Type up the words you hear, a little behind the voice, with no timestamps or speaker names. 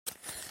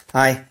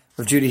Hi,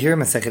 Rav Judy here,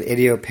 Masechet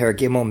Edio, Perek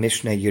Gimel,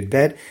 Mishnah Yud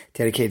Bet,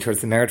 dedicated towards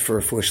the merit for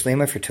Refuah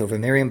Shlema for Tova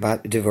Miriam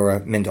Bat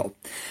Devora Mindel.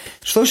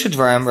 Shlosha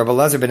Dvarim, Rabbi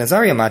Elazar ben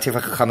Azariah, Mativ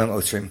HaChachamim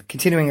Osrim.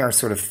 Continuing our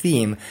sort of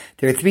theme,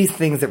 there are three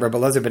things that Rabbi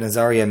Elazar ben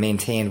Azariah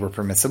maintained were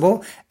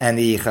permissible, and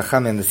the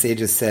Chachamim, the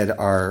sages, said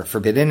are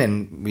forbidden,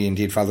 and we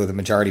indeed follow the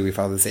majority, we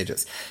follow the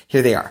sages.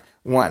 Here they are.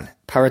 1.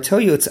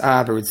 Parato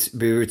yotz'a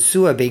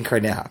b'ritzua bein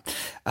karneha.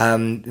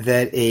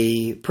 That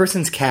a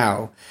person's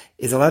cow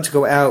is allowed to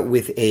go out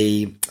with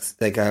a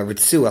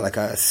ritzua, like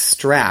a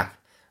strap,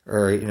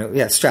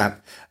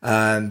 strap,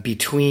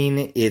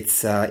 between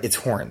its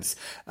horns.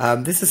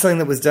 This is something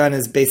that was done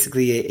as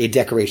basically a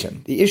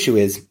decoration. The issue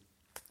is,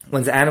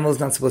 when the animal is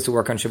not supposed to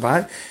work on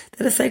Shabbat,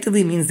 that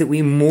effectively means that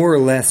we more or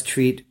less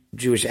treat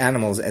Jewish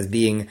animals as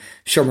being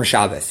Shomer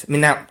Shabbos. I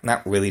mean,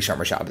 not really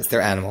Shomer Shabbos, they're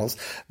animals,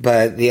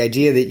 but the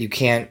idea that you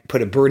can't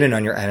put a burden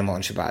on your animal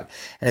on Shabbat.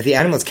 And if the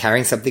animal is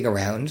carrying something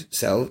around,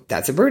 so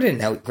that's a burden.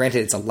 Now, granted,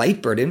 it's a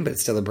light burden, but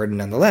it's still a burden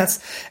nonetheless.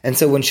 And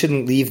so one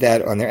shouldn't leave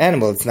that on their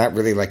animal. It's not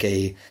really like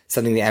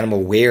something the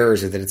animal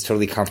wears or that it's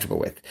totally comfortable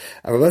with.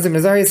 Rabbi Elazar ben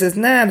Azariah says,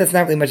 that's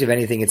not really much of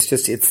anything.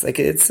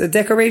 It's a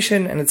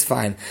decoration and it's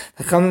fine.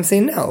 The Chachamim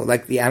say, no,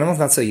 like the animal's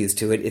not so used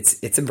to it.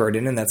 It's a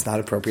burden and that's not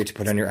appropriate to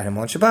put on your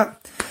animal on Shabbat.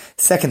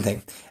 Second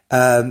thing,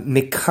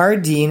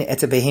 mikardin et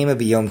behema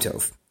b'yom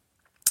tov.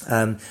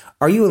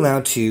 Are you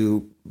allowed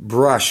to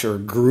brush or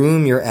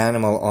groom your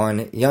animal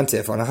on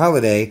Yontif, on a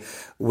holiday,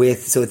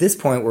 so at this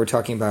point what we're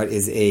talking about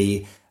is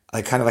a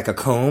kind of like a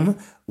comb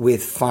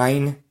with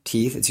fine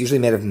teeth. It's usually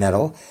made of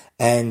metal,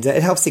 and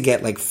it helps to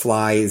get like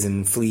flies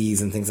and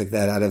fleas and things like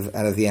that out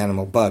of the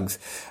animal, bugs.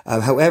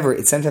 However,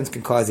 it sometimes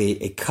can cause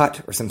a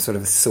cut or some sort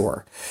of a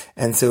sore.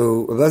 And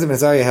so Rabbi Elazar ben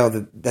Azariah held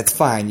that that's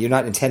fine. You're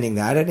not intending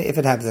that, and if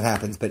it happens, it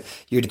happens. But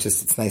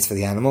it's nice for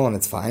the animal and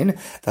it's fine.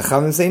 The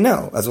Chachamim say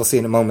no, as we'll see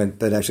in a moment.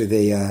 But actually,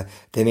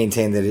 they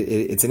maintain that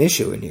it's an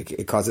issue and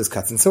it causes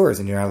cuts and sores,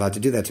 and you're not allowed to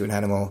do that to an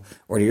animal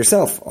or to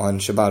yourself on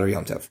Shabbat or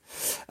Yom Tov.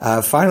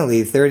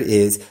 Finally, third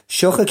is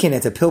shochakin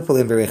et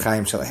pilpulim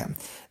v'rechaim shalahem.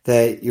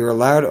 That you're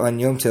allowed on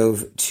Yom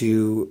Tov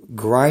to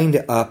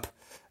grind up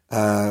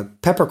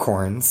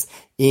peppercorns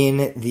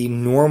in the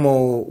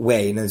normal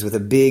way, and it's with a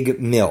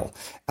big mill.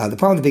 The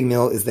problem with the big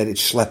mill is that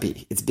it's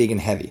schleppy, it's big and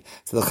heavy.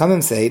 So the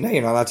Chachamim say, no,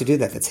 you're not allowed to do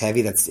that. That's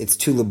heavy. It's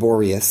too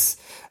laborious,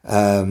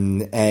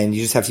 and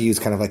you just have to use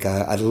kind of like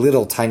a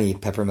little tiny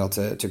pepper mill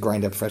to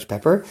grind up fresh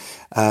pepper.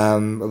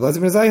 Rabbi Elazar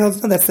ben Azariah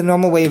holds, no, that's the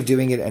normal way of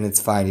doing it, and it's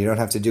fine. You don't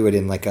have to do it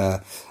in like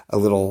a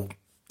little,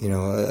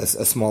 a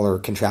smaller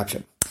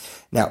contraption.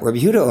 Now, Rabbi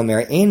Yehuda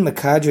Omer, Ein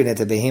makadrin et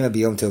behema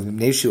b'yom tov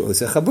b'mneshu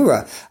osa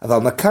chabura,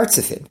 aval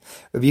makartzefin.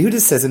 Rabbi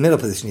Yehuda says a middle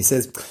position. He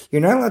says, you're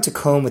not allowed to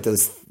comb with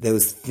those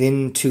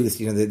thin tooth,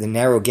 the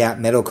narrow gap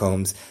metal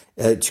combs,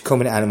 to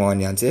comb an animal on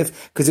Yantif,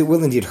 because it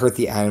will indeed hurt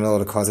the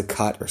animal or cause a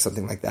cut or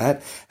something like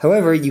that.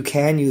 However, you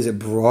can use a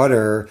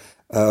broader,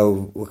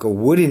 like a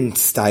wooden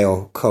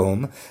style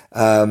comb,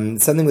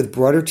 something with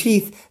broader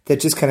teeth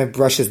that just kind of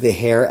brushes the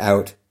hair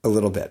out a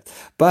little bit.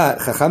 But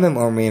Chachamim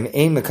Omrim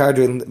ein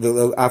makardrin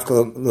v'lo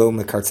afkalo lo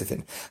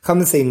makartzefin.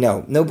 Chachamim say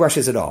no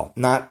brushes at all.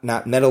 Not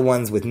metal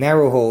ones with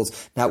narrow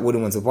holes, not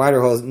wooden ones with wider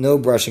holes. No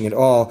brushing at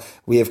all.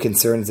 We have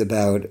concerns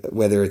about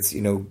whether it's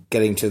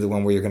getting to the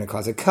one where you're going to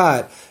cause a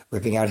cut,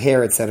 ripping out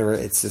hair, etc.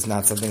 It's just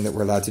not something that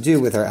we're allowed to do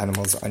with our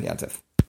animals on Yantif.